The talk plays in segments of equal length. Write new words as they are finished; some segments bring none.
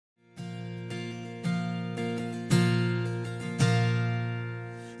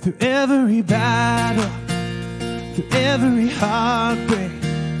through every battle, through every heartbreak,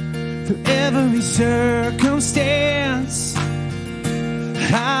 through every circumstance.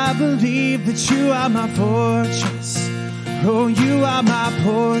 I believe that you are my fortress. Oh, you are my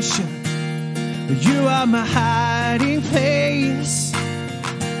portion. You are my hiding place.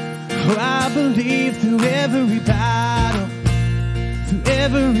 Oh, I believe through every battle, through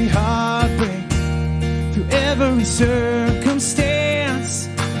every heartbreak, through every circumstance.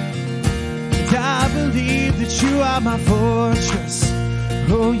 And I believe that you are my fortress.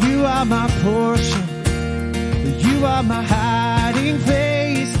 Oh, you are my portion. You are my hiding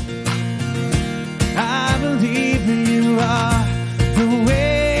place. I believe that you are the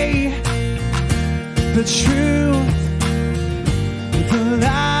way, the truth, the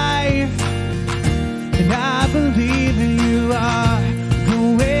life. And I believe that you are the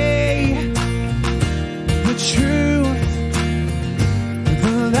way, the truth,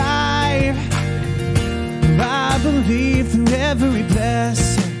 the life. I believe through every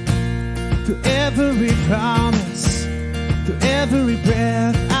blessing, through every promise, through every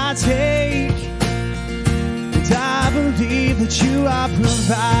breath I take. And I believe that you are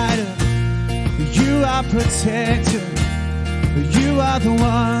provider, you are protector, you are the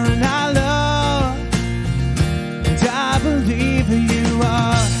one I love. And I believe that you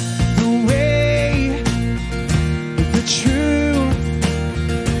are the way, the truth,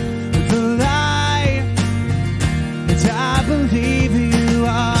 the life. And I believe that you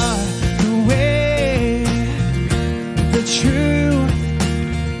are the way, the truth,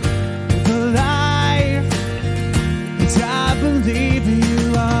 the life. And I believe that you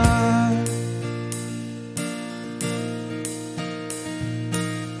are.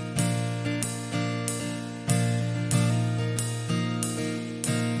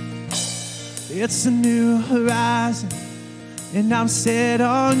 It's a new horizon, and I'm set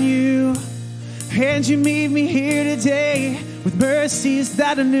on you. And you meet me here today with mercies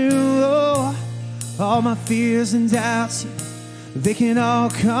that are new. Oh, all my fears and doubts, they can all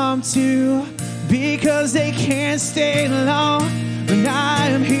come to, because they can't stay long when I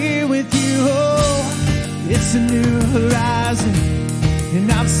am here with you. Oh, it's a new horizon,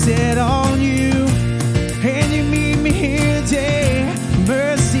 and I'm set on you. And you meet me here today,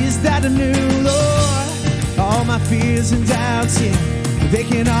 mercies that are new, Lord. All my fears and doubts, yeah, they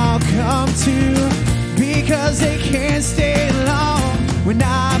can all come to, because they can't stay long when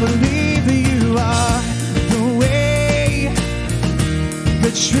I believe that you are the way, the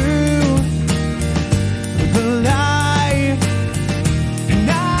truth, the life. And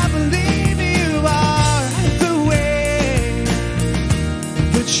I believe you are the way,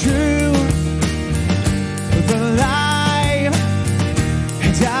 the truth, the life.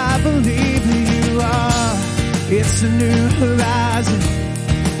 And I believe that you are. It's a new horizon,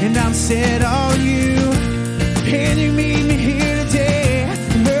 and I'm set on you. And you meet me here today,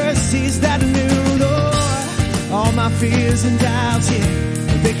 mercies that are new, Lord. All my fears and doubts, yeah,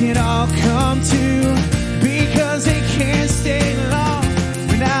 they can all come to, because they can't stay long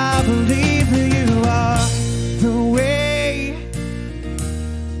when I believe that you are the way,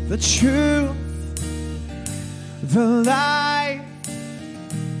 the truth, the life.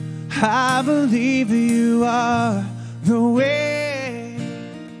 I believe that you are the way,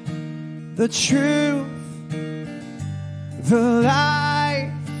 the truth, the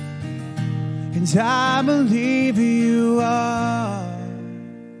life. And I believe that you are.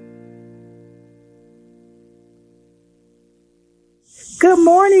 Good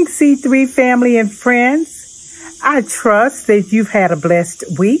morning, C3 family and friends. I trust that you've had a blessed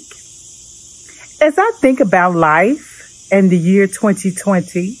week. As I think about life and the year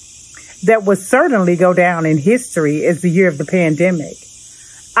 2020, that will certainly go down in history as the year of the pandemic,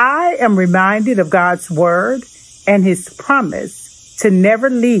 I am reminded of God's word and his promise to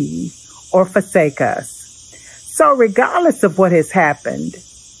never leave or forsake us. So regardless of what has happened,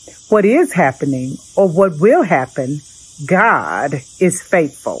 what is happening, or what will happen, God is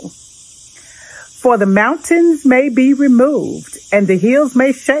faithful. For the mountains may be removed and the hills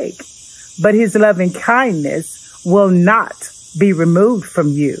may shake, but his loving kindness will not be removed from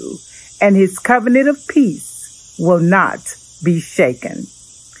you, and his covenant of peace will not be shaken.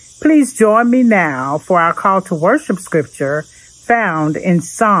 Please join me now for our call to worship scripture found in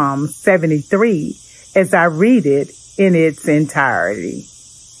Psalm 73 as I read it in its entirety.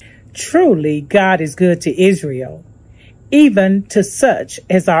 Truly, God is good to Israel, even to such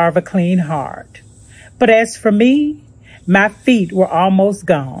as are of a clean heart. But as for me, my feet were almost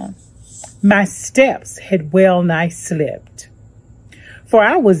gone. My steps had well nigh slipped. For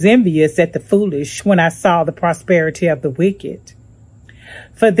I was envious at the foolish when I saw the prosperity of the wicked.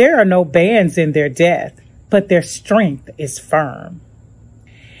 For there are no bands in their death, but their strength is firm.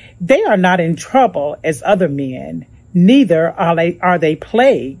 They are not in trouble as other men, neither are they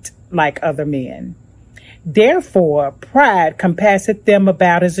plagued like other men. Therefore, pride compasseth them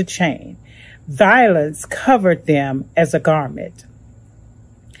about as a chain. Violence covered them as a garment.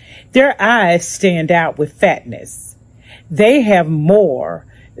 Their eyes stand out with fatness. They have more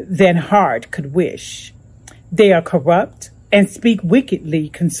than heart could wish. They are corrupt and speak wickedly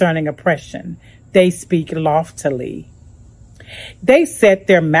concerning oppression. They speak loftily. They set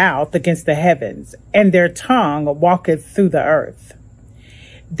their mouth against the heavens, and their tongue walketh through the earth.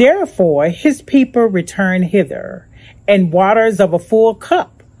 Therefore his people return hither, and waters of a full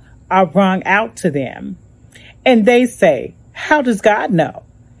cup are wrung out to them. And they say, how does God know?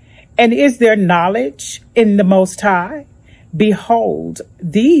 And is there knowledge in the Most High? Behold,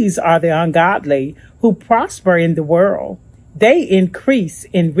 these are the ungodly who prosper in the world. They increase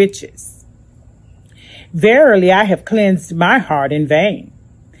in riches. Verily, I have cleansed my heart in vain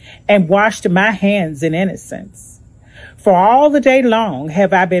and washed my hands in innocence. For all the day long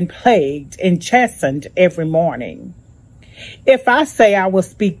have I been plagued and chastened every morning. If I say I will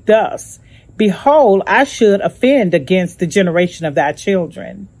speak thus, behold, I should offend against the generation of thy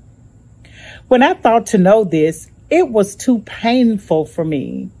children. When I thought to know this, it was too painful for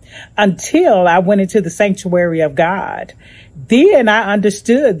me until I went into the sanctuary of God. Then I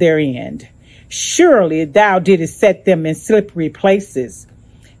understood their end. Surely thou didst set them in slippery places.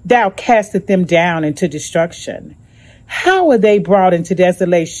 Thou castest them down into destruction. How are they brought into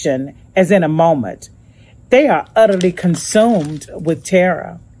desolation as in a moment? They are utterly consumed with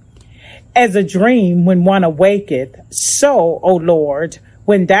terror. As a dream when one awaketh, so, O Lord,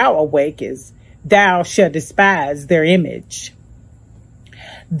 when thou awakest, thou shalt despise their image.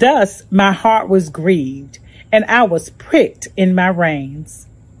 Thus my heart was grieved, and I was pricked in my reins.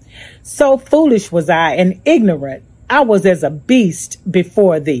 So foolish was I and ignorant, I was as a beast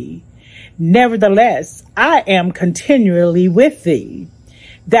before thee. Nevertheless, I am continually with thee.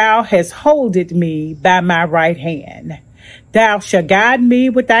 Thou hast holded me by my right hand. Thou shalt guide me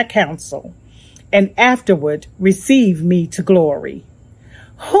with thy counsel, and afterward receive me to glory.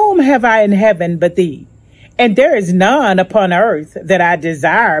 Whom have I in heaven but thee? And there is none upon earth that I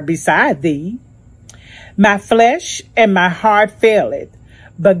desire beside thee. My flesh and my heart faileth,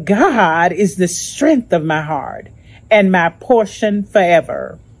 but God is the strength of my heart and my portion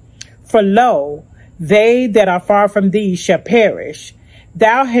forever. For lo, they that are far from thee shall perish.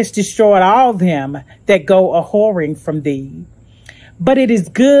 Thou hast destroyed all them that go a-whoring from thee. But it is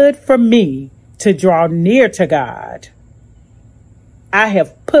good for me to draw near to God. I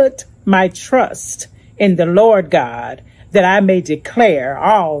have put my trust in the Lord God, that I may declare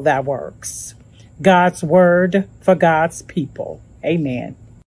all thy works. God's word for God's people. Amen.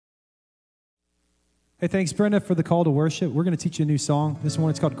 Hey, thanks, Brenda, for the call to worship. We're going to teach you a new song. This one,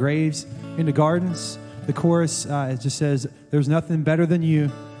 it's called Graves in the Gardens. The chorus, it just says, there's nothing better than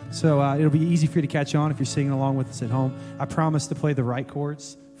you. So it'll be easy for you to catch on if you're singing along with us at home. I promise to play the right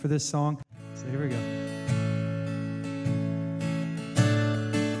chords for this song. So here we go.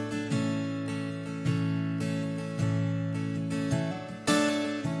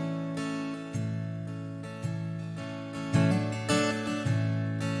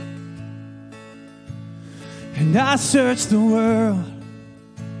 And I searched the world,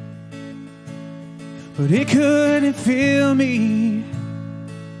 but it couldn't fill me.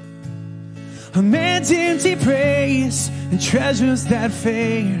 A man's empty praise and treasures that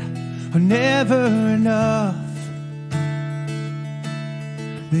fade are never enough.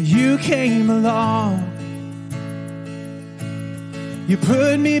 Then you came along, you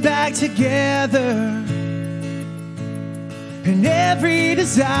put me back together, and every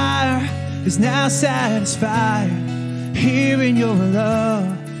desire is now satisfied here in your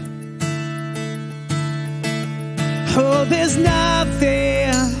love. Oh, there's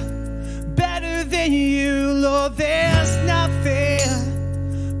nothing better than you, Lord. There's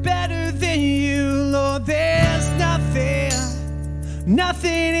nothing better than you, Lord. There's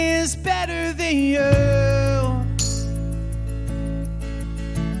nothing is better than you.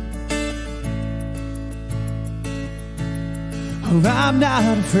 Oh, I'm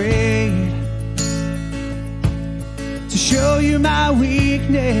not afraid to show you my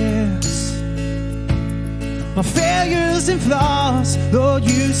weakness, my failures and flaws. Lord,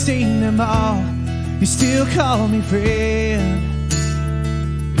 you've seen them all. You still call me friend.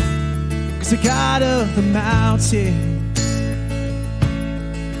 'Cause the God of the mountain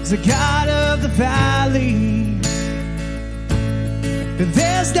is the God of the valley. And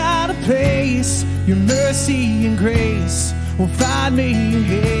there's not a place your mercy and grace will find me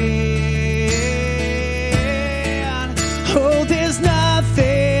here. Oh, there's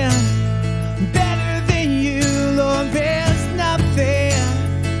nothing better than you, Lord. There's nothing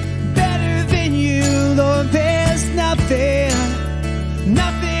better than you, Lord. There's nothing.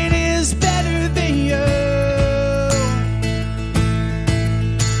 Nothing is better than you.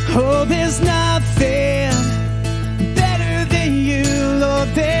 Oh, there's nothing better than you, Lord.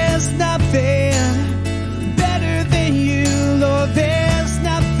 There's nothing better than you, Lord. There's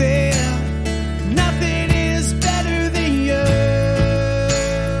nothing. Nothing is better than you.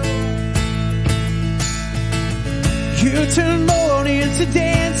 You turn mourning into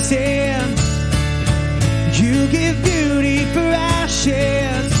dancing. You give beauty for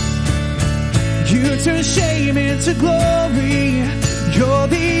ashes. You turn shame into glory. You're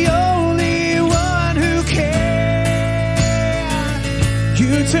the only one who can.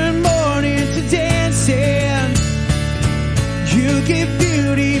 You turn mourning into dancing. You give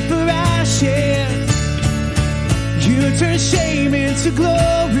beauty for ashes. You turn shame into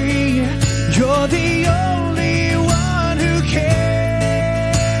glory. You're the only one who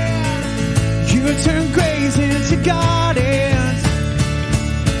can. You turn graves into gardens.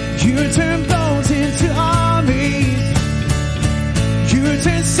 You turn bones into armies. You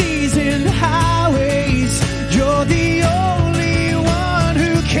turn seas into highways. You're the only one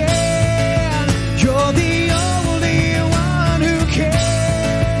who can. You're the only one who can.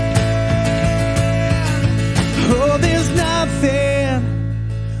 Oh, there's nothing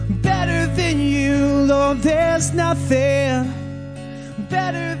better than you, Lord. There's nothing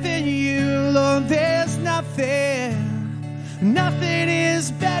better than you, Lord. There's nothing. Nothing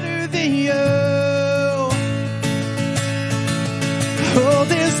is better than you. Oh,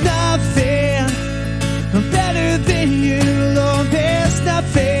 there's nothing better than you, Lord. There's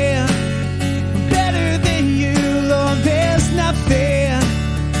nothing better than you, Lord. There's nothing.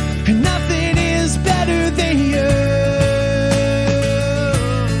 Nothing is better than you.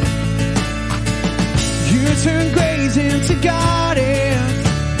 You turn graves into gardens.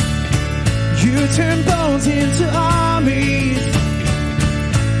 You turn bones into armies.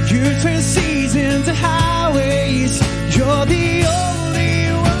 You turn seas into highways. You're the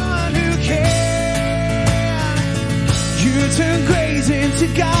only one who can. You turn graves into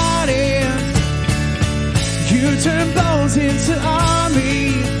gardens. You turn bones into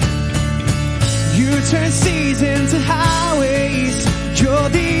armies. You turn seas into highways. You're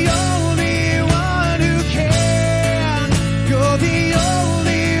the only one who can. You're the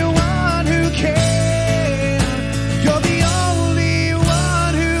only one who can. You're the only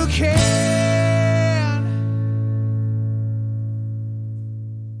one who can.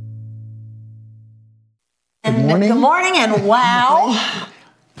 Good morning. Good morning, and wow,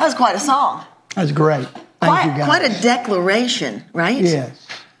 that was quite a song. That's great. Thank you, guys. Quite a declaration, right? Yes.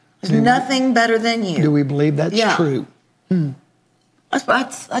 There's nothing better than you. Do we believe that's true?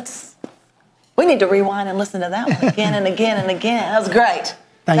 That's. We need to rewind and listen to that one again and again and again. That was great.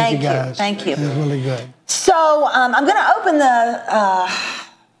 Thank you, guys. Thank you. It was really good. So I'm going to open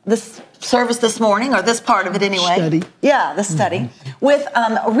this service this morning, or this part of it anyway. Study. Yeah, the study with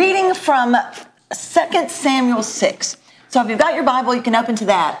reading from 2 Samuel 6. So if you've got your Bible, you can open to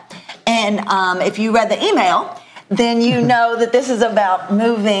that. And if you read the email, then you know that this is about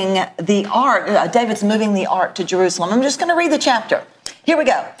moving the ark. David's moving the ark to Jerusalem. I'm just going to read the chapter. Here we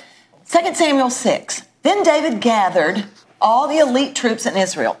go. 2 Samuel 6. Then David gathered all the elite troops in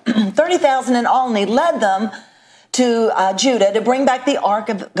Israel, 30,000 in all, and he led them to Judah to bring back the ark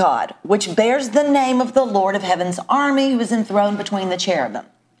of God, which bears the name of the Lord of heaven's army, who is enthroned between the cherubim.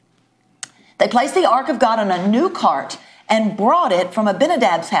 They placed the ark of God on a new cart and brought it from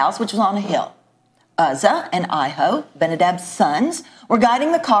Abinadab's house, which was on a hill. Uzzah and Ahio, Abinadab's sons, were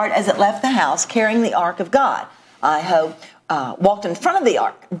guiding the cart as it left the house, carrying the ark of God. Ahio walked in front of the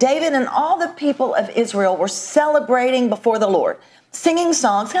ark. David and all the people of Israel were celebrating before the Lord, singing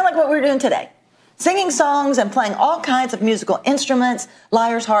songs, kind of like what we're doing today. Singing songs and playing all kinds of musical instruments,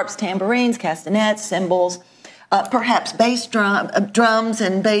 lyres, harps, tambourines, castanets, cymbals, perhaps bass drums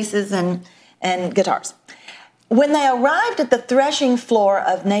and basses and guitars. When they arrived at the threshing floor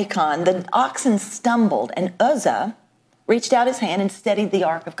of Nacon, the oxen stumbled, and Uzzah reached out his hand and steadied the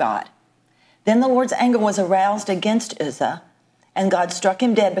ark of God. Then the Lord's anger was aroused against Uzzah, and God struck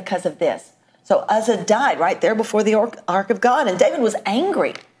him dead because of this. So Uzzah died right there before the ark of God, and David was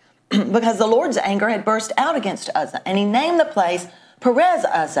angry because the Lord's anger had burst out against Uzzah, and he named the place Perez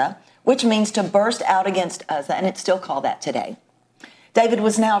Uzzah, which means to burst out against Uzzah, and it's still called that today. David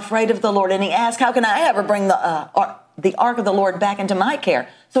was now afraid of the Lord, and he asked, how can I ever bring the ark of the Lord back into my care?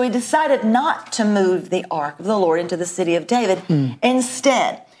 So he decided not to move the ark of the Lord into the city of David.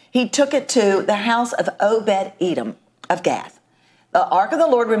 Instead, he took it to the house of Obed-Edom of Gath. The ark of the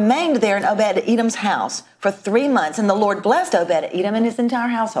Lord remained there in Obed-Edom's house for 3 months, and the Lord blessed Obed-Edom and his entire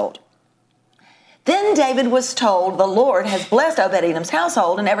household. Then David was told, the Lord has blessed Obed-Edom's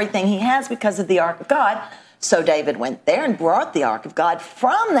household and everything he has because of the ark of God. So David went there and brought the ark of God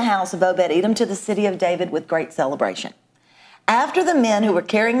from the house of Obed-Edom to the city of David with great celebration. After the men who were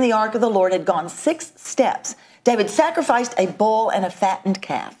carrying the ark of the Lord had gone 6 steps, David sacrificed a bull and a fattened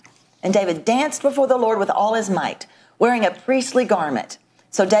calf. And David danced before the Lord with all his might, wearing a priestly garment.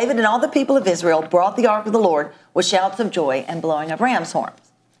 So David and all the people of Israel brought the ark of the Lord with shouts of joy and blowing of ram's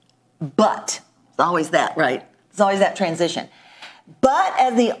horns. But, it's always that, right? It's always that transition. But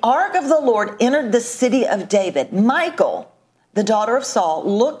as the ark of the Lord entered the city of David, Michal, the daughter of Saul,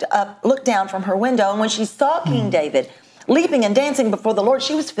 looked down from her window, and when she saw King David leaping and dancing before the Lord,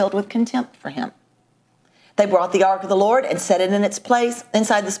 she was filled with contempt for him. They brought the ark of the Lord and set it in its place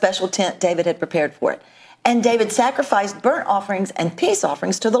inside the special tent David had prepared for it. And David sacrificed burnt offerings and peace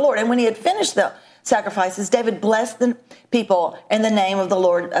offerings to the Lord. And when he had finished the sacrifices, David blessed the people in the name of the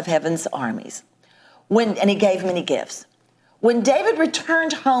Lord of heaven's armies. And he gave many gifts. When David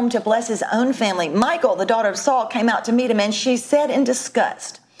returned home to bless his own family, Michal, the daughter of Saul, came out to meet him, and she said in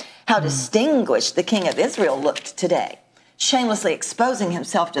disgust, how distinguished the king of Israel looked today, shamelessly exposing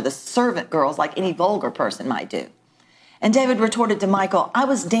himself to the servant girls like any vulgar person might do. And David retorted to Michal, I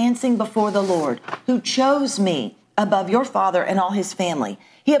was dancing before the Lord, who chose me above your father and all his family.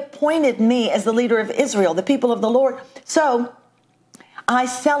 He appointed me as the leader of Israel, the people of the Lord. So I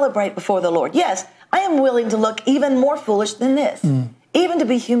celebrate before the Lord. Yes, I am willing to look even more foolish than this, even to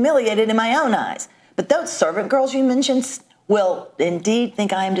be humiliated in my own eyes. But those servant girls you mentioned will indeed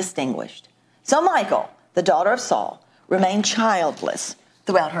think I am distinguished. So Michal, the daughter of Saul, remained childless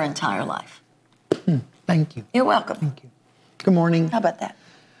throughout her entire life. Thank you. You're welcome. Thank you. Good morning. How about that?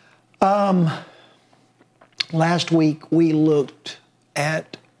 Last week we looked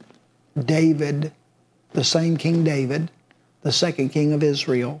at David, the same King David, the second king of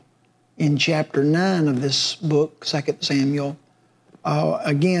Israel, in chapter 9 of this book, 2 Samuel.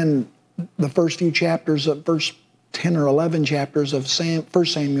 Again, the first few chapters of first 10 or 11 chapters of 1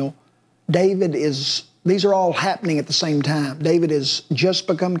 Samuel, these are all happening at the same time. David has just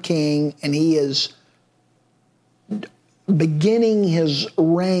become king, and he is beginning his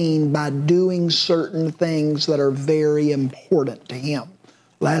reign by doing certain things that are very important to him.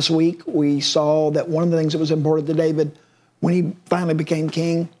 Last week, we saw that one of the things that was important to David when he finally became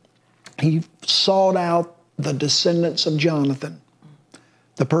king, he sought out the descendants of Jonathan,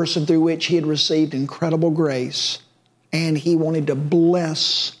 the person through which he had received incredible grace, and he wanted to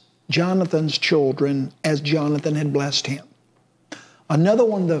bless Jonathan's children as Jonathan had blessed him. Another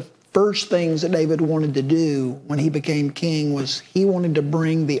one of the first things that David wanted to do when he became king was he wanted to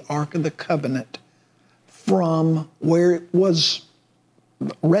bring the Ark of the Covenant from where it was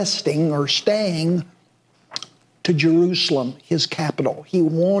resting or staying to Jerusalem, his capital. He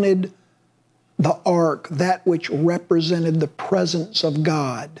wanted the Ark, that which represented the presence of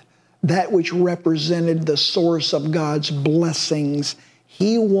God, that which represented the source of God's blessings.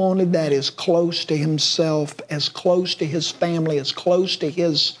 He wanted that as close to himself, as close to his family, as close to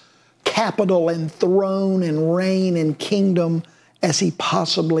his capital and throne and reign and kingdom as he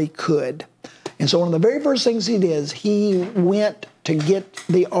possibly could. And so one of the very first things he did is he went to get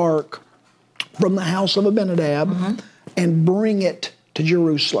the ark from the house of Abinadab and bring it to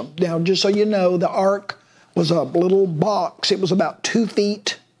Jerusalem. Now, just so you know, the ark was a little box. It was about 2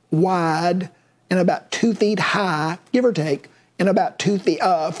 feet wide and about 2 feet high, give or take, and about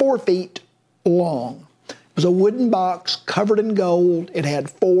 4 feet long. It was a wooden box covered in gold. It had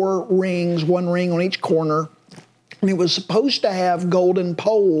 4 rings, 1 ring on each corner. And it was supposed to have golden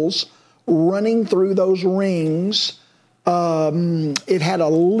poles running through those rings. It had a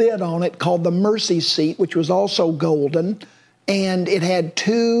lid on it called the mercy seat, which was also golden. And it had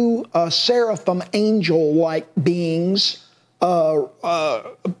 2 seraphim angel-like beings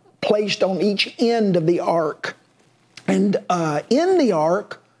placed on each end of the ark. And in the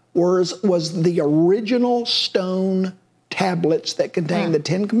ark was the original stone tablets that contained the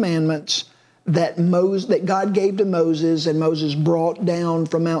 10 Commandments that God gave to Moses, and Moses brought down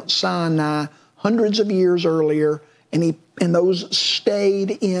from Mount Sinai hundreds of years earlier, and those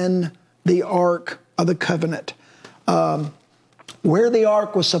stayed in the Ark of the Covenant. Where the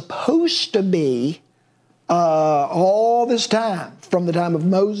Ark was supposed to be all this time, from the time of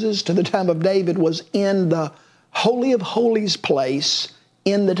Moses to the time of David, was in the Holy of Holies place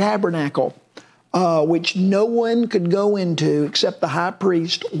in the tabernacle. which no one could go into except the high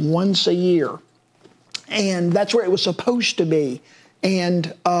priest once a year. And that's where it was supposed to be. And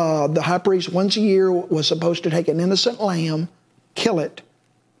the high priest once a year was supposed to take an innocent lamb, kill it,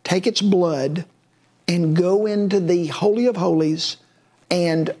 take its blood, and go into the Holy of Holies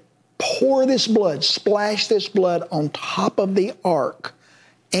and pour this blood, splash this blood on top of the ark.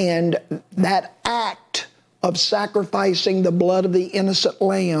 And that act of sacrificing the blood of the innocent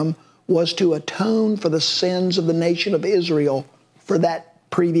lamb was to atone for the sins of the nation of Israel for that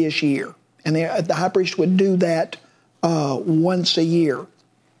previous year. And the high priest would do that once a year.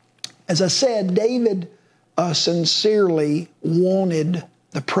 As I said, David sincerely wanted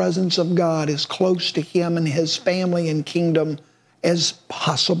the presence of God as close to him and his family and kingdom as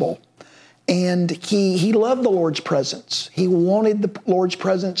possible. And he loved the Lord's presence. He wanted the Lord's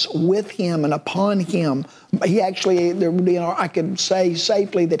presence with him and upon him. He actually, I could say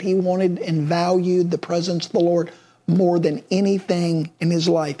safely that he wanted and valued the presence of the Lord more than anything in his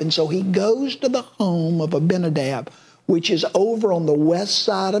life. And so he goes to the home of Abinadab, which is over on the west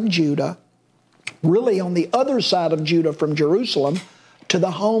side of Judah, really on the other side of Judah from Jerusalem, to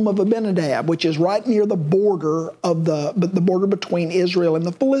the home of Abinadab, which is right near the border of the border between Israel and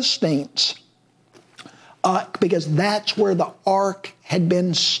the Philistines, because that's where the ark had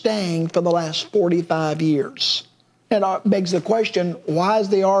been staying for the last 45 years. And it begs the question, why is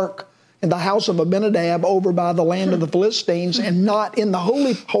the ark in the house of Abinadab over by the land of the Philistines and not in the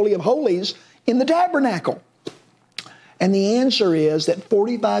Holy of Holies in the tabernacle? And the answer is that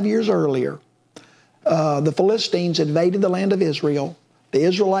 45 years earlier, the Philistines invaded the land of Israel. The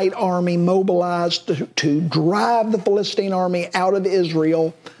Israelite army mobilized to drive the Philistine army out of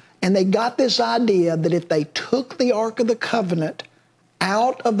Israel. And they got this idea that if they took the Ark of the Covenant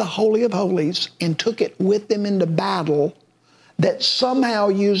out of the Holy of Holies and took it with them into battle, that somehow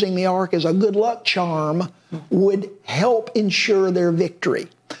using the Ark as a good luck charm would help ensure their victory.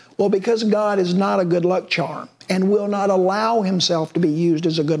 Well, because God is not a good luck charm and will not allow himself to be used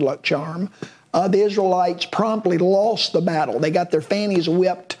as a good luck charm, the Israelites promptly lost the battle. They got their fannies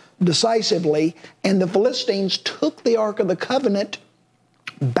whipped decisively, and the Philistines took the Ark of the Covenant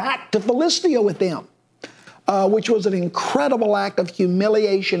back to Philistia with them, which was an incredible act of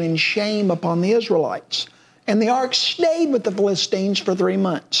humiliation and shame upon the Israelites. And the Ark stayed with the Philistines for 3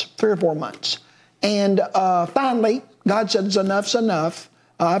 or 4 months. And finally, God said, enough's enough.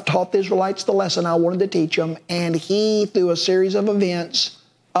 I've taught the Israelites the lesson I wanted to teach them. And he, through a series of events,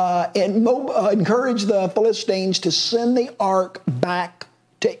 encouraged the Philistines to send the ark back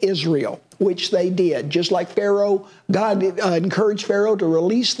to Israel, which they did. Just like Pharaoh, God encouraged Pharaoh to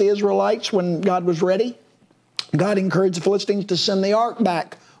release the Israelites when God was ready. God encouraged the Philistines to send the ark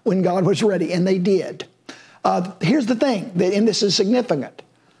back when God was ready, and they did. Here's the thing, and this is significant.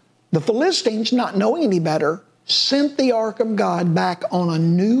 The Philistines, not knowing any better, sent the ark of God back on a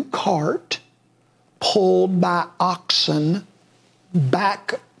new cart pulled by oxen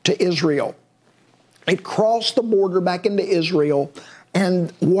back to Israel. It crossed the border back into Israel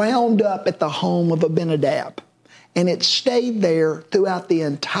and wound up at the home of Abinadab. And it stayed there throughout the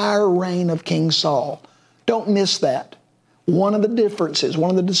entire reign of King Saul. Don't miss that. One of the differences, one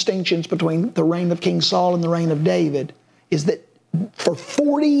of the distinctions between the reign of King Saul and the reign of David is that for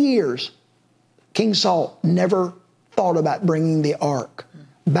 40 years, King Saul never thought about bringing the ark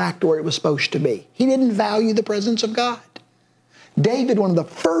back to where it was supposed to be. He didn't value the presence of God. David, one of the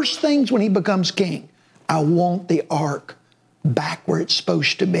first things when he becomes king, I want the ark back where it's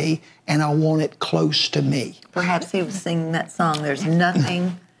supposed to be, and I want it close to me. Perhaps he was singing that song, There's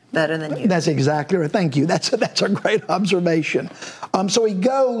Nothing Better Than You. That's exactly right. Thank you. That's a great observation. So he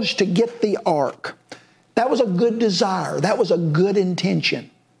goes to get the ark. That was a good desire. That was a good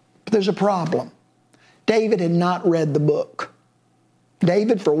intention. But there's a problem. David had not read the book.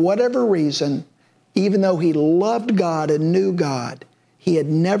 David, for whatever reason, even though he loved God and knew God, he had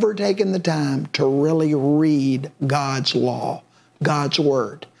never taken the time to really read God's law, God's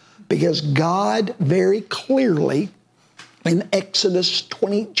word. Because God very clearly, in Exodus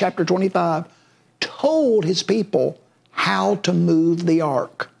chapter 25, told his people how to move the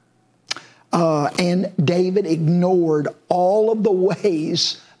ark. And David ignored all of the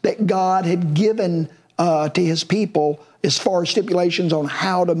ways that God had given to his people as far as stipulations on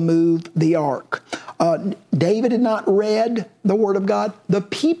how to move the ark. David had not read the Word of God. The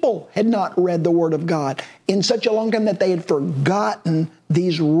people had not read the Word of God in such a long time that they had forgotten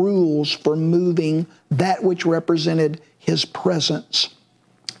these rules for moving that which represented His presence.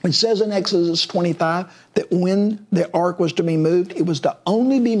 It says in Exodus 25 that when the ark was to be moved, it was to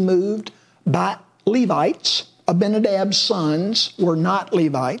only be moved by Levites. Abinadab's sons were not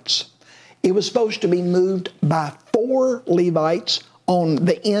Levites. It was supposed to be moved by 4 Levites on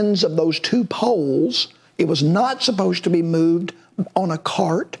the ends of those 2 poles. It was not supposed to be moved on a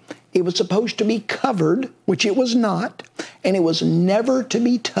cart. It was supposed to be covered, which it was not, and it was never to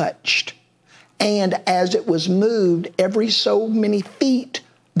be touched. And as it was moved every so many feet,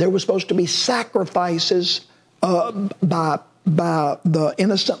 there was supposed to be sacrifices by the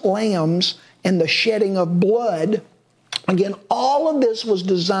innocent lambs and the shedding of blood. Again, all of this was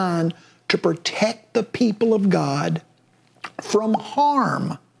designed to protect the people of God from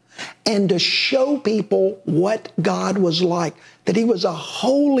harm and to show people what God was like, that He was a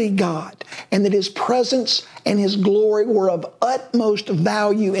holy God and that His presence and His glory were of utmost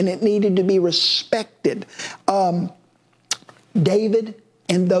value and it needed to be respected. David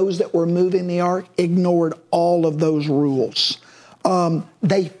and those that were moving the ark ignored all of those rules.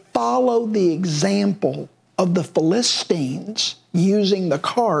 They followed the example of the Philistines using the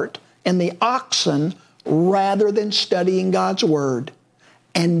cart and the oxen rather than studying God's word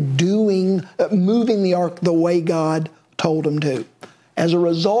and moving the ark the way God told them to. As a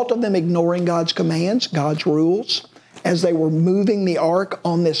result of them ignoring God's commands, God's rules, as they were moving the ark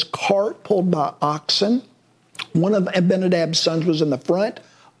on this cart pulled by oxen, one of Abinadab's sons was in the front,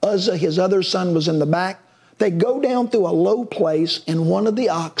 Uzzah, his other son, was in the back. They go down through a low place and one of the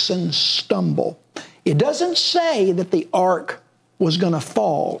oxen stumble. It doesn't say that the ark was going to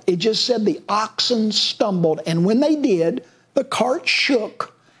fall. It just said the oxen stumbled, and when they did, the cart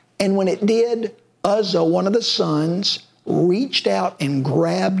shook, and when it did, Uzzah, one of the sons, reached out and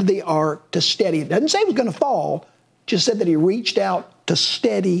grabbed the ark to steady it. It doesn't say it was going to fall, just said that he reached out to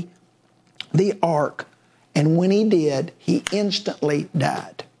steady the ark, and when he did, he instantly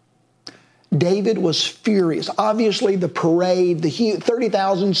died. David was furious. Obviously, the parade, the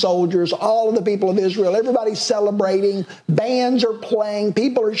 30,000 soldiers, all of the people of Israel, everybody's celebrating, bands are playing,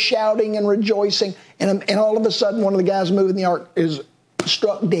 people are shouting and rejoicing, and all of a sudden, one of the guys moving the ark is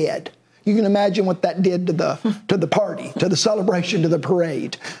struck dead. You can imagine what that did to the party, to the celebration, to the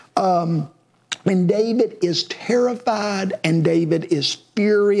parade. And David is terrified, and David is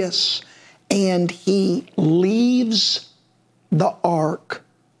furious, and he leaves the ark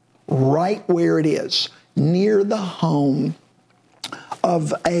right where it is, near the home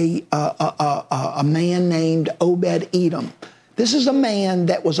of a man named Obed-Edom. This is a man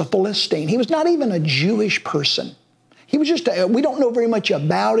that was a Philistine. He was not even a Jewish person. He was just, we don't know very much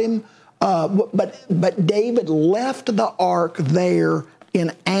about him, but David left the ark there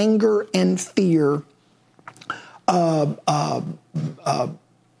in anger and fear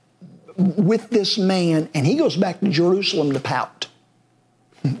with this man, and he goes back to Jerusalem to pout.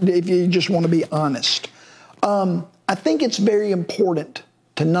 If you just want to be honest. I think it's very important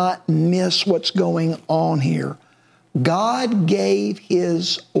to not miss what's going on here. God gave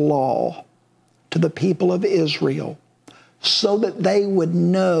His law to the people of Israel so that they would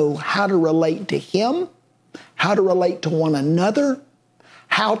know how to relate to Him, how to relate to one another,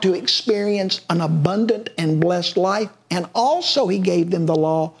 how to experience an abundant and blessed life, and also He gave them the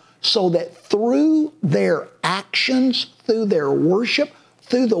law so that through their actions, through their worship,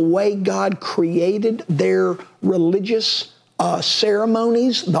 through the way God created their religious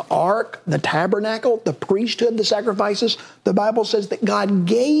ceremonies, the ark, the tabernacle, the priesthood, the sacrifices, the Bible says that God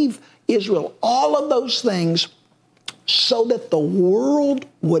gave Israel all of those things so that the world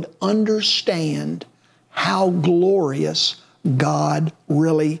would understand how glorious God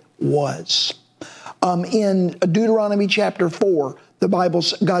really was. In Deuteronomy chapter 4,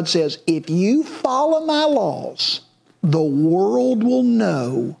 God says, if you follow my laws, the world will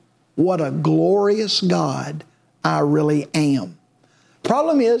know what a glorious God I really am.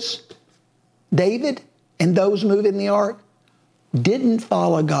 Problem is, David and those moving the ark didn't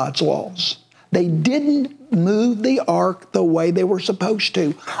follow God's laws. They didn't move the ark the way they were supposed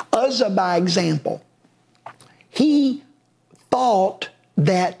to. Uzzah, by example, he thought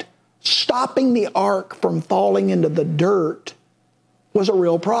that stopping the ark from falling into the dirt was a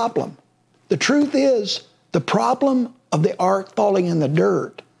real problem. The truth is, the problem of the ark falling in the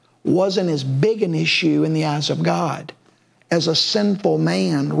dirt wasn't as big an issue in the eyes of God as a sinful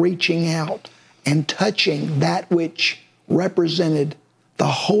man reaching out and touching that which represented the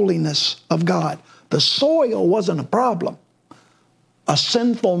holiness of God. The soil wasn't a problem. A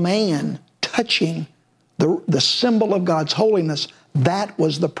sinful man touching the symbol of God's holiness, that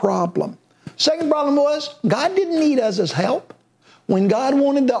was the problem. Second problem was, God didn't need Uzzah's help. When God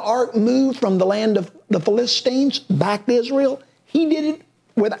wanted the ark moved from the land of the Philistines back to Israel, He did it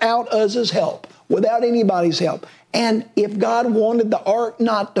without Uzzah's help, without anybody's help. And if God wanted the ark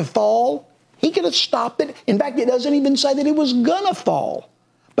not to fall, He could have stopped it. In fact, it doesn't even say that it was going to fall.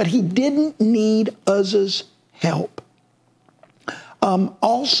 but he didn't need Uzzah's help.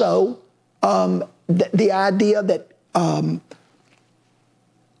 Also, the idea that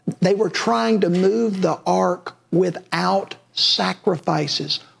they were trying to move the ark without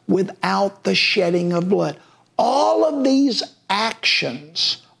sacrifices, without the shedding of blood. All of these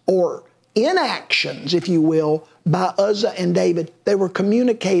actions, or inactions, if you will, by Uzzah and David, they were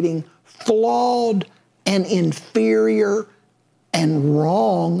communicating flawed and inferior and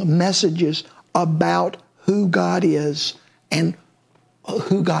wrong messages about who God is and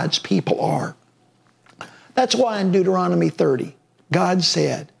who God's people are. That's why in Deuteronomy 30, God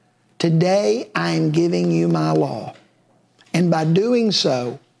said, "Today I am giving you my law, and by doing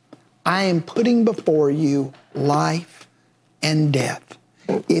so, I am putting before you life and death.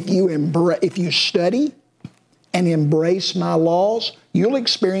 If you study and embrace my laws, you'll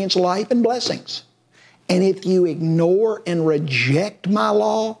experience life and blessings. And if you ignore and reject my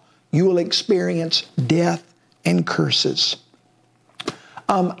law, you will experience death and curses."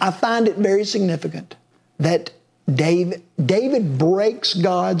 I find it very significant that David breaks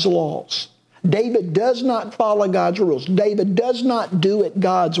God's laws. David does not follow God's rules. David does not do it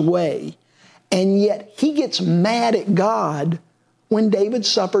God's way. And yet he gets mad at God when David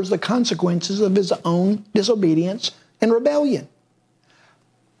suffers the consequences of his own disobedience and rebellion.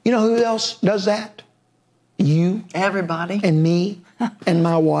 You know who else does that? You. Everybody. And me and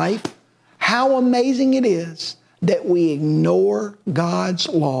my wife. How amazing it is that we ignore God's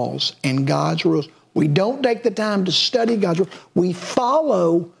laws and God's rules. We don't take the time to study God's rules. We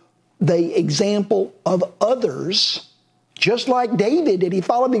follow the example of others, just like David did. He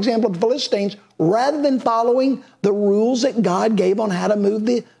followed the example of the Philistines rather than following the rules that God gave on how to move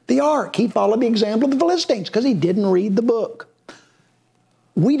the ark. He followed the example of the Philistines because he didn't read the book.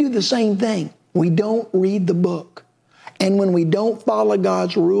 We do the same thing. We don't read the book. And when we don't follow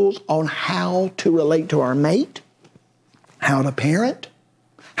God's rules on how to relate to our mate, how to parent,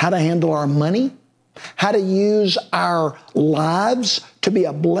 how to handle our money, how to use our lives to be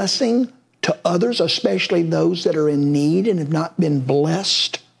a blessing to others, especially those that are in need and have not been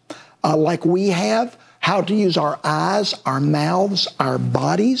blessed like we have, how to use our eyes, our mouths, our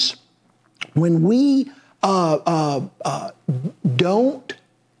bodies. When we don't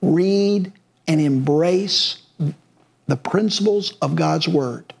read and embrace the principles of God's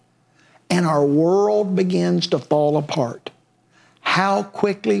Word, and our world begins to fall apart, how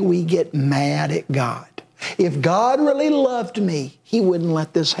quickly we get mad at God. If God really loved me, He wouldn't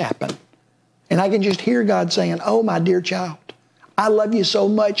let this happen. And I can just hear God saying, "Oh, my dear child, I love you so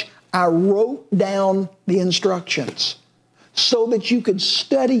much, I wrote down the instructions so that you could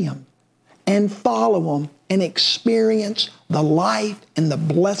study them and follow them and experience the life and the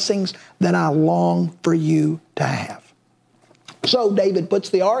blessings that I long for you to have." So David puts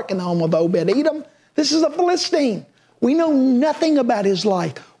the ark in the home of Obed-Edom. This is a Philistine. We know nothing about his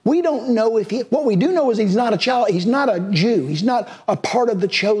life. We don't know what we do know is he's not a child, he's not a Jew, he's not a part of the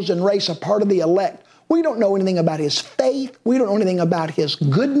chosen race, a part of the elect. We don't know anything about his faith. We don't know anything about his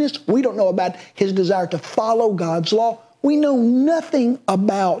goodness. We don't know about his desire to follow God's law. We know nothing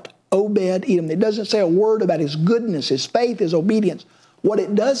about Obed-Edom. It doesn't say a word about his goodness, his faith, his obedience. What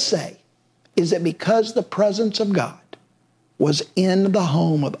it does say is that because the presence of God was in the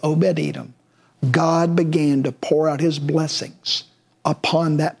home of Obed-Edom, God began to pour out His blessings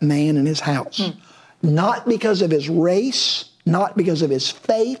upon that man and his house. Not because of his race, not because of his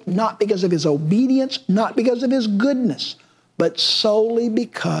faith, not because of his obedience, not because of his goodness, but solely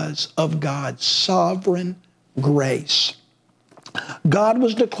because of God's sovereign grace. God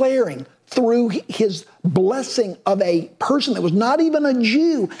was declaring through His blessing of a person that was not even a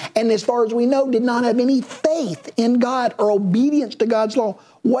Jew, and as far as we know, did not have any faith in God or obedience to God's law.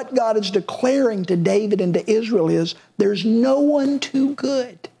 What God is declaring to David and to Israel is, there's no one too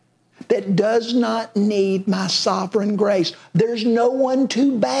good that does not need my sovereign grace. There's no one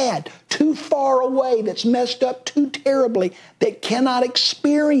too bad, too far away, that's messed up too terribly, that cannot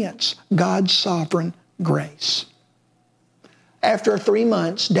experience God's sovereign grace. After 3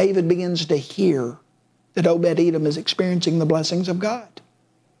 months, David begins to hear that Obed-Edom is experiencing the blessings of God.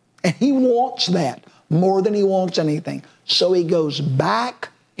 And he wants that more than he wants anything. So he goes back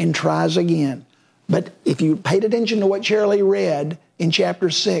and tries again. But if you paid attention to what Shirley read in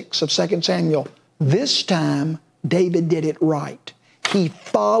chapter 6 of 2 Samuel, this time David did it right. He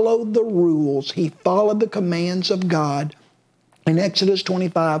followed the rules. He followed the commands of God in Exodus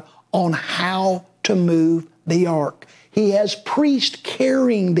 25 on how to move the ark. He has priests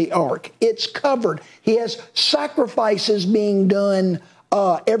carrying the ark. It's covered. He has sacrifices being done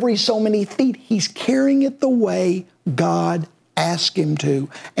every so many feet. He's carrying it the way God asked him to.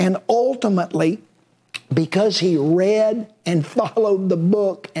 And ultimately, because he read and followed the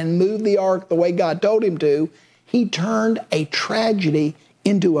book and moved the ark the way God told him to, he turned a tragedy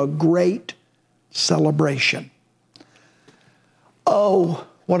into a great celebration. Oh,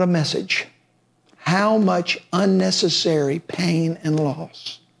 what a message. How much unnecessary pain and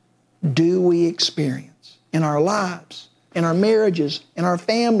loss do we experience in our lives, in our marriages, in our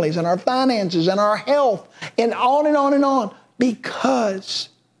families, in our finances, in our health, and on and on and on, because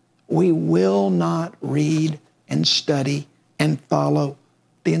we will not read and study and follow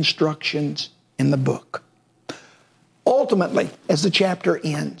the instructions in the book. Ultimately, as the chapter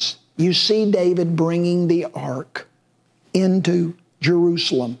ends, you see David bringing the ark into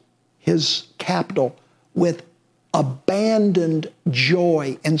Jerusalem, his capital, with abandoned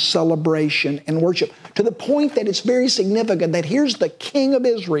joy and celebration and worship, to the point that it's very significant that here's the king of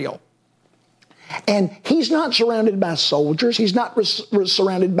Israel, and he's not surrounded by soldiers. He's not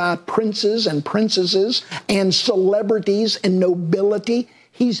surrounded by princes and princesses and celebrities and nobility.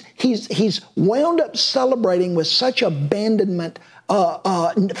 He's wound up celebrating with such abandonment,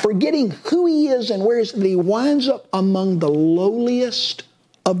 forgetting who he is and where he is, that he winds up among the lowliest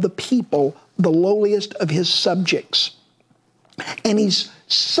of the people, the lowliest of his subjects. And he's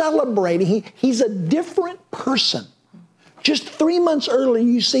celebrating. He's a different person. Just 3 months earlier,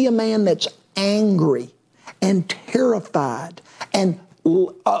 you see a man that's angry and terrified and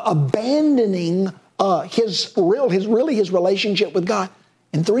abandoning his relationship with God.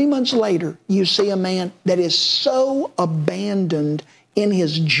 And 3 months later, you see a man that is so abandoned in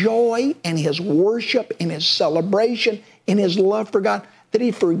his joy and his worship, in his celebration, in his love for God, that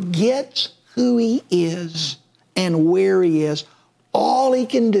he forgets who he is and where he is. All he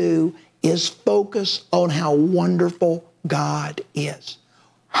can do is focus on how wonderful God is.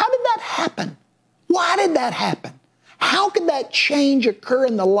 How did that happen? Why did that happen? How could that change occur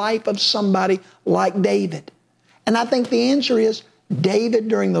in the life of somebody like David? And I think the answer is David,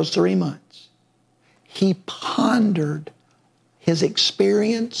 during those 3 months, he pondered his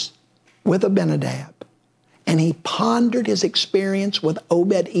experience with Abinadab, and he pondered his experience with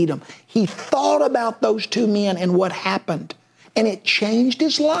Obed-Edom. He thought about those two men and what happened, and it changed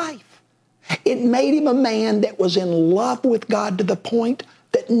his life. It made him a man that was in love with God to the point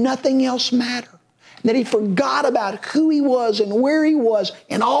that nothing else mattered, that he forgot about who he was and where he was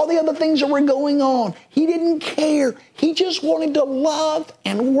and all the other things that were going on. He didn't care. He just wanted to love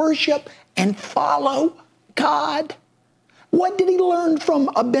and worship and follow God. What did he learn from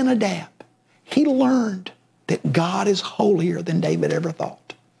Abinadab? He learned that God is holier than David ever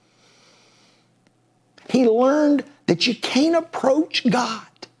thought. He learned that you can't approach God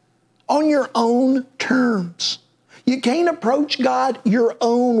on your own terms. You can't approach God your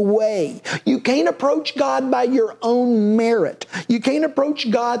own way. You can't approach God by your own merit. You can't approach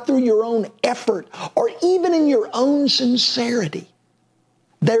God through your own effort or even in your own sincerity.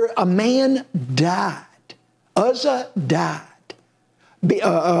 A man died. Uzzah died.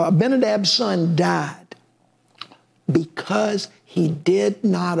 Abinadab's son died because he did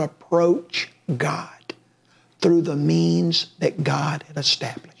not approach God through the means that God had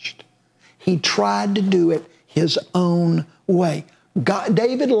established. He tried to do it his own way.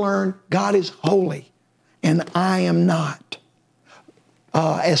 David learned God is holy and I am not.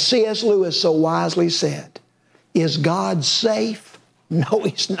 As C.S. Lewis so wisely said, is God safe? No,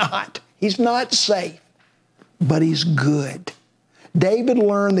 he's not. He's not safe, but he's good. David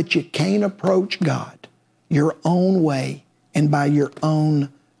learned that you can't approach God your own way and by your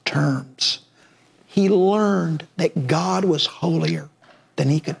own terms. He learned that God was holier than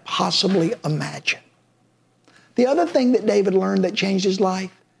he could possibly imagine. The other thing that David learned that changed his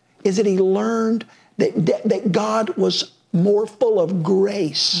life is that he learned that God was more full of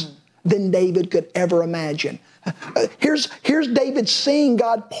grace than David could ever imagine. Here's David seeing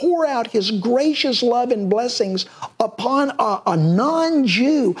God pour out his gracious love and blessings upon a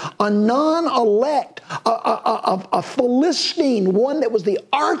non-Jew, a non-elect, a Philistine, one that was the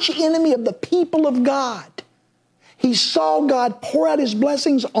arch enemy of the people of God. He saw God pour out his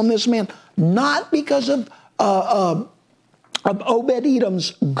blessings on this man, not because of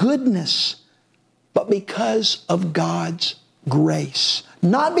Obed-Edom's goodness, but because of God's grace.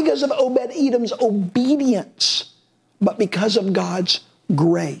 Not because of Obed-Edom's obedience, but because of God's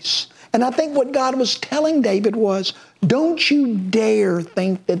grace. And I think what God was telling David was, don't you dare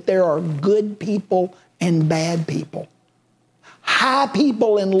think that there are good people and bad people, high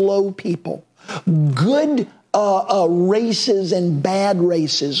people and low people, good races and bad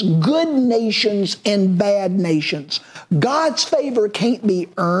races, good nations and bad nations. God's favor can't be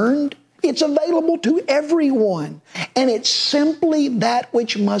earned. It's available to everyone. And it's simply that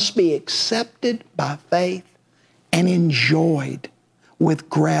which must be accepted by faith and enjoyed with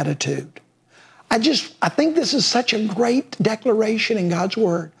gratitude. I think this is such a great declaration in God's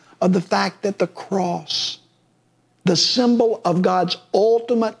Word of the fact that the cross, the symbol of God's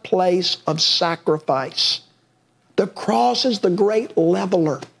ultimate place of sacrifice, the cross is the great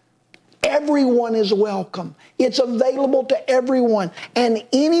leveler. Everyone is welcome. It's available to everyone. And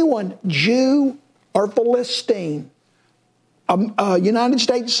anyone, Jew or Philistine, a United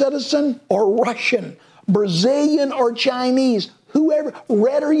States citizen or Russian, Brazilian or Chinese, whoever,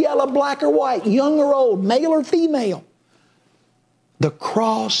 red or yellow, black or white, young or old, male or female. The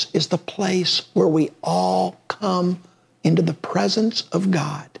cross is the place where we all come into the presence of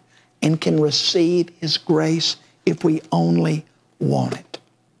God and can receive His grace if we only want it.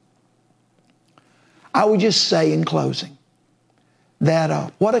 I would just say in closing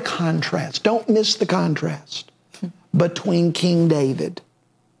that what a contrast. Don't miss the contrast between King David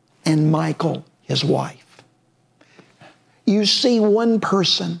and Michal, his wife. You see one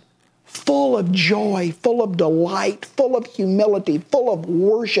person full of joy, full of delight, full of humility, full of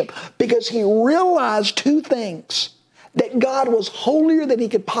worship, because he realized two things: that God was holier than he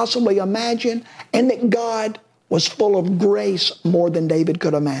could possibly imagine, and that God was full of grace more than David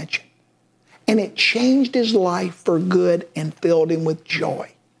could imagine. And it changed his life for good and filled him with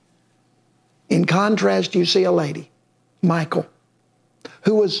joy. In contrast, you see a lady, Michal,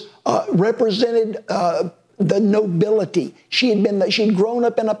 who was represented the nobility. She'd grown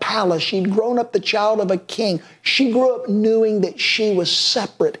up in a palace. She'd grown up the child of a king. She grew up knowing that she was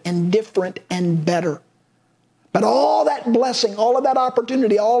separate and different and better. But all that blessing, all of that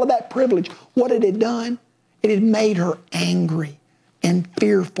opportunity, all of that privilege, what it had done, it had made her angry and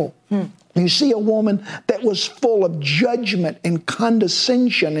fearful. You see a woman that was full of judgment and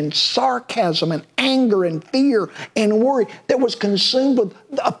condescension and sarcasm and anger and fear and worry, that was consumed with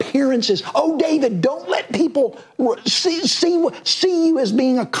appearances. Oh, David, don't let people see you as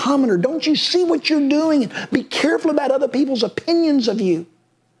being a commoner. Don't you see what you're doing? And be careful about other people's opinions of you.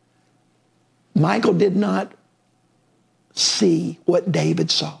 Michal did not see what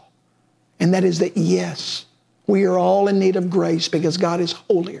David saw. And that is that, yes, we are all in need of grace because God is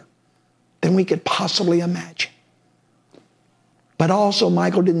holier than we could possibly imagine. But also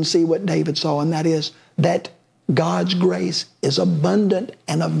Michal didn't see what David saw, and that is that God's grace is abundant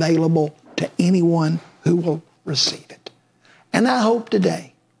and available to anyone who will receive it. And I hope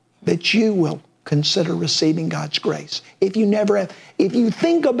today that you will consider receiving God's grace. If you never have, if you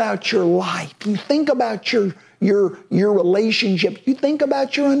think about your life, you think about your relationship, you think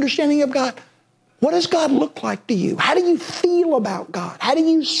about your understanding of God, what does God look like to you? How do you feel about God? How do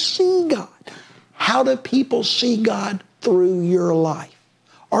you see God? How do people see God through your life?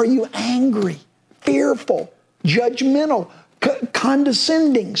 Are you angry, fearful, judgmental,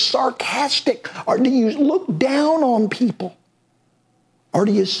 condescending, sarcastic? Or do you look down on people? Or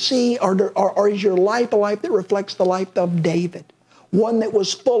do you see, or is your life a life that reflects the life of David? One that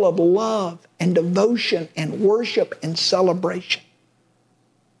was full of love and devotion and worship and celebration.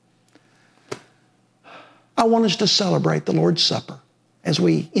 I want us to celebrate the Lord's Supper as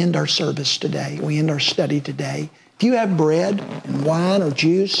we end our service today, we end our study today. If you have bread and wine or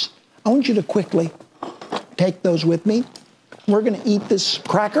juice, I want you to quickly take those with me. We're going to eat this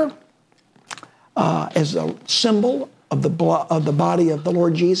cracker as a symbol of the body of the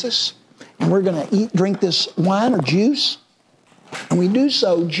Lord Jesus. And we're going to drink this wine or juice. And we do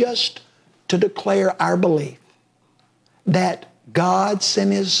so just to declare our belief that God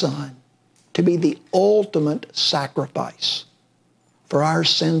sent His Son to be the ultimate sacrifice for our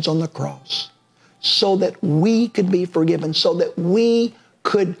sins on the cross, so that we could be forgiven, so that we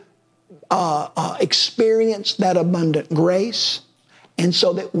could experience that abundant grace, and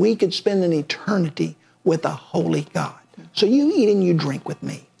so that we could spend an eternity with a holy God. So you eat and you drink with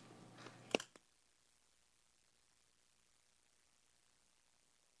me.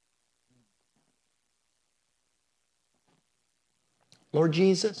 Lord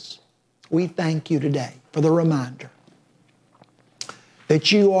Jesus, we thank you today for the reminder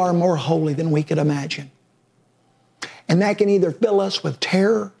that you are more holy than we could imagine. And that can either fill us with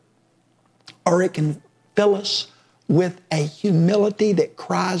terror, or it can fill us with a humility that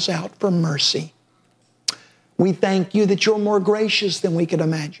cries out for mercy. We thank you that you're more gracious than we could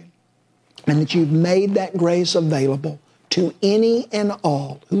imagine, and that you've made that grace available to any and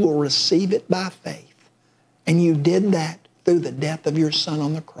all who will receive it by faith. And you did that through the death of your Son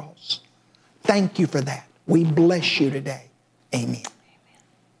on the cross. Thank you for that. We bless you today. Amen.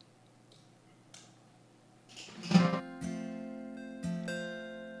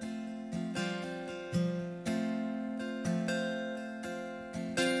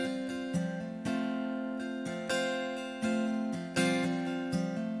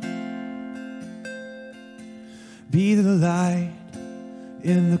 Be the light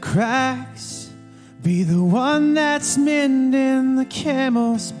in the cracks. Be the one that's mending the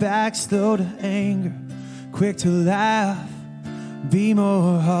camel's back. Slow to anger, quick to laugh. Be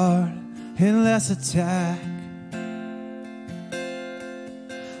more hard and less attack.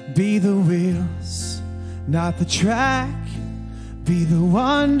 Be the wheels, not the track. Be the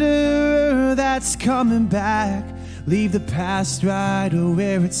wanderer that's coming back. Leave the past right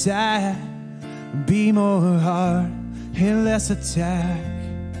where it's at. Be more hard and less attack.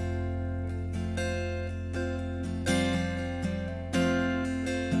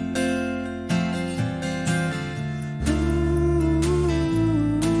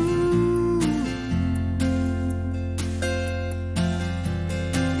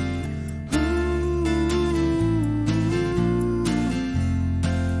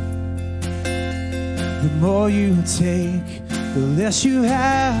 The more you take, the less you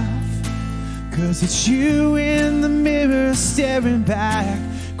have. 'Cause it's you in the mirror staring back.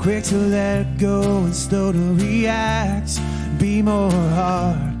 Quick to let go and slow to react. Be more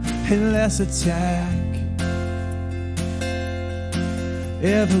hard and less attack.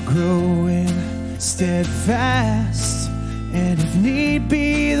 Ever growing steadfast. And if need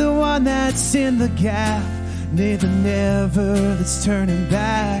be, the one that's in the gap. Never that's turning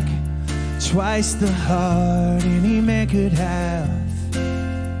back. Twice the heart any man could have.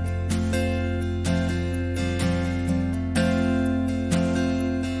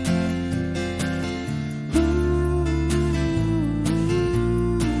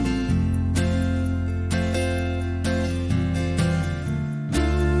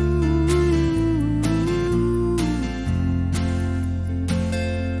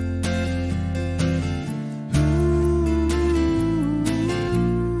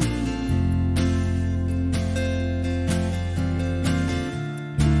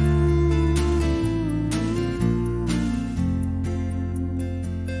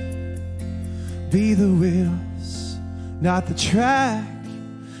 Be the wheels, not the track.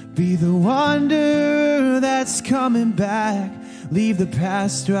 Be the wanderer that's coming back. Leave the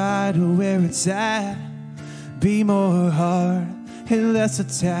past right where it's at. Be more hard and less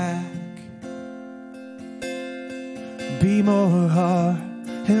attack. Be more hard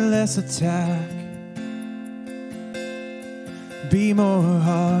and less attack. Be more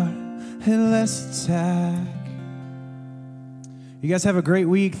hard and less attack. You guys have a great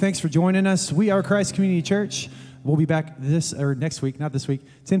week. Thanks for joining us. We are Christ Community Church. We'll be back next week, not this week,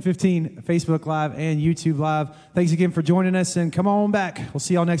 10:15, Facebook Live and YouTube Live. Thanks again for joining us, and come on back. We'll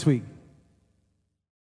see y'all next week.